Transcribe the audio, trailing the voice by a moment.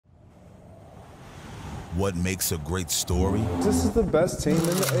What makes a great story? This is the best team in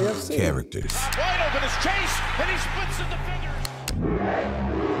the A.F.C. Characters. Wide open is Chase, and he splits the defenders.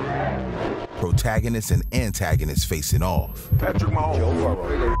 Protagonists and antagonists facing off. Patrick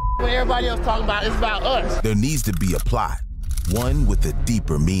Mahomes. What everybody else talking about is about us. There needs to be a plot, one with a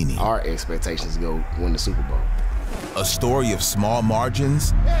deeper meaning. Our expectations go win the Super Bowl. A story of small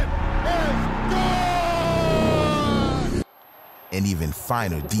margins and even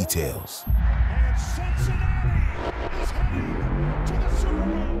finer details. And Cincinnati is heading to the Super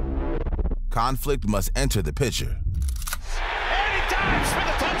Bowl. Conflict must enter the picture. And he dives for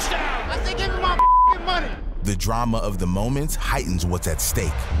the touchdown. I said, give me my money. The drama of the moments heightens what's at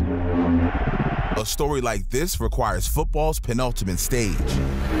stake. A story like this requires football's penultimate stage.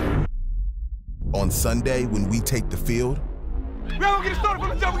 On Sunday, when we take the field, We don't get started from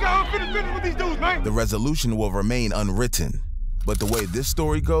the top. We got unfinished business with these dudes, man. the resolution will remain unwritten. But the way this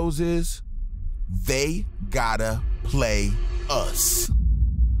story goes is, they gotta play us.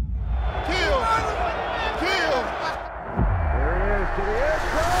 Kill. Kill. There it is to the end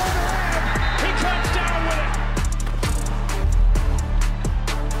zone. He cuts down with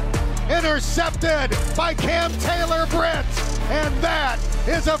it. Intercepted by Cam Taylor-Britt. And that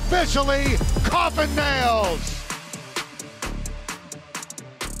is officially coffin nails.